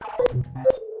Ik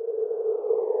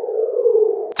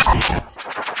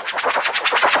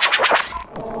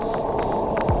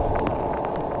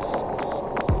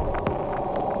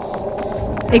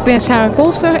ben Sara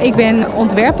Kolster, ik ben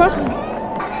ontwerper.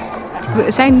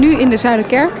 We zijn nu in de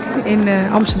Zuiderkerk in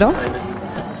Amsterdam.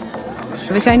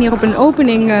 We zijn hier op een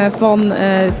opening van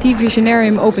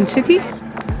T-Visionarium Open City.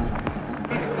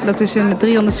 Dat is een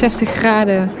 360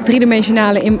 graden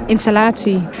driedimensionale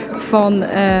installatie van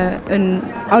een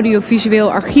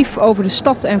audiovisueel archief over de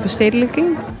stad en verstedelijking.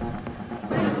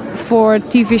 Voor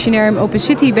T-Visionarium Open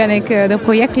City ben ik de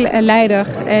projectleider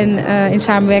en in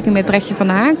samenwerking met Brechtje van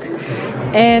der Haak.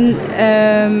 En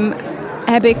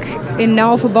heb ik in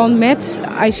nauw verband met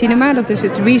iCinema, dat is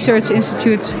het Research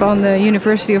Institute van de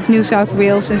University of New South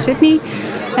Wales in Sydney,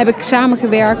 heb ik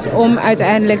samengewerkt om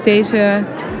uiteindelijk deze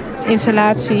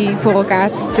installatie voor elkaar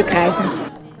te krijgen.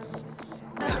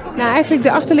 Nou, eigenlijk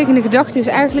de achterliggende gedachte is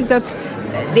eigenlijk dat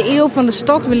de eeuw van de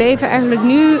stad, we leven eigenlijk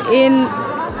nu in...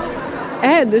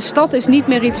 De stad is niet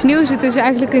meer iets nieuws, het is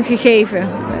eigenlijk een gegeven.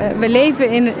 We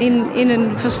leven in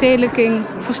een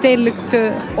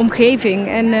verstedelijkte omgeving.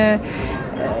 En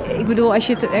ik bedoel, als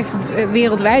je het echt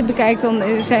wereldwijd bekijkt, dan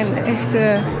zijn echt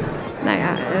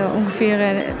ongeveer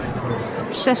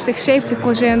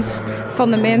 60-70%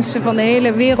 van de mensen, van de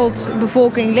hele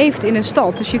wereldbevolking leeft in een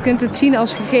stad. Dus je kunt het zien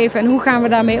als gegeven. En hoe gaan we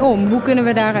daarmee om? Hoe kunnen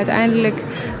we daar uiteindelijk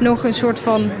nog een soort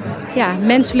van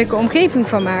menselijke omgeving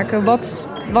van maken?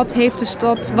 Wat heeft de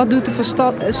stad, wat doet de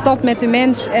stad met de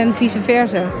mens en vice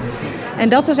versa? En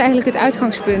dat was eigenlijk het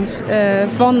uitgangspunt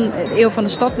van de Eeuw van de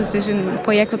Stad. Dus het is een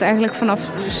project dat eigenlijk vanaf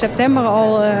september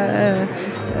al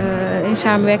in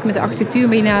samenwerking met de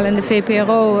Architectuurbiennale en de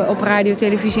VPRO op radio,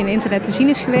 televisie en internet te zien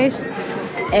is geweest.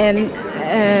 En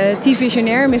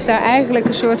T-Visionarium is daar eigenlijk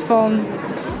een soort van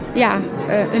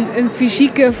een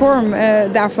fysieke vorm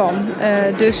daarvan.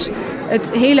 Dus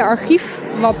het hele archief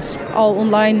wat al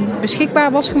online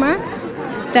beschikbaar was gemaakt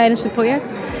tijdens het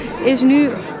project,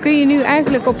 kun je nu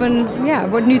eigenlijk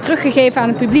wordt nu teruggegeven aan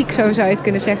het publiek, zo zou je het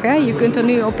kunnen zeggen. Je kunt er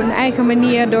nu op een eigen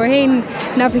manier doorheen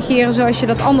navigeren zoals je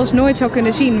dat anders nooit zou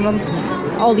kunnen zien. Want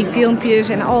al die filmpjes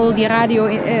en al die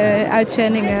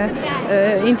radio-uitzendingen,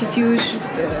 interviews,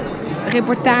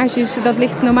 reportages, dat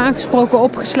ligt normaal gesproken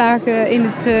opgeslagen in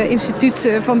het Instituut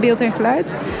van Beeld en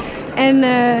Geluid. En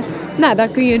daar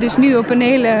kun je dus nu op een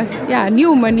hele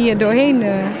nieuwe manier doorheen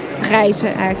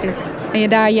reizen eigenlijk. En je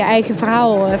daar je eigen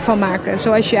verhaal van maken.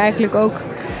 Zoals je eigenlijk ook,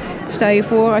 stel je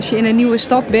voor als je in een nieuwe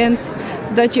stad bent,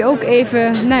 dat je ook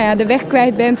even de weg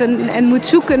kwijt bent en moet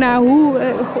zoeken naar hoe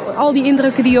al die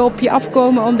indrukken die op je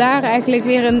afkomen, om daar eigenlijk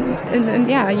weer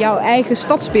jouw eigen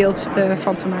stadsbeeld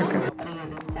van te maken.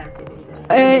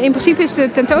 In principe is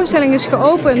de tentoonstelling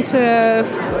geopend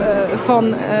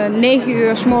van 9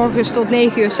 uur 's morgens tot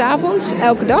 9 uur 's avonds,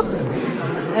 elke dag.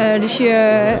 Dus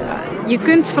je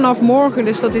kunt vanaf morgen,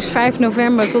 dus dat is 5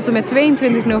 november tot en met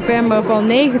 22 november... van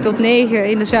 9 tot 9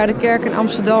 in de Zuiderkerk in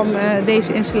Amsterdam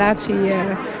deze installatie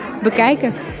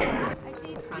bekijken.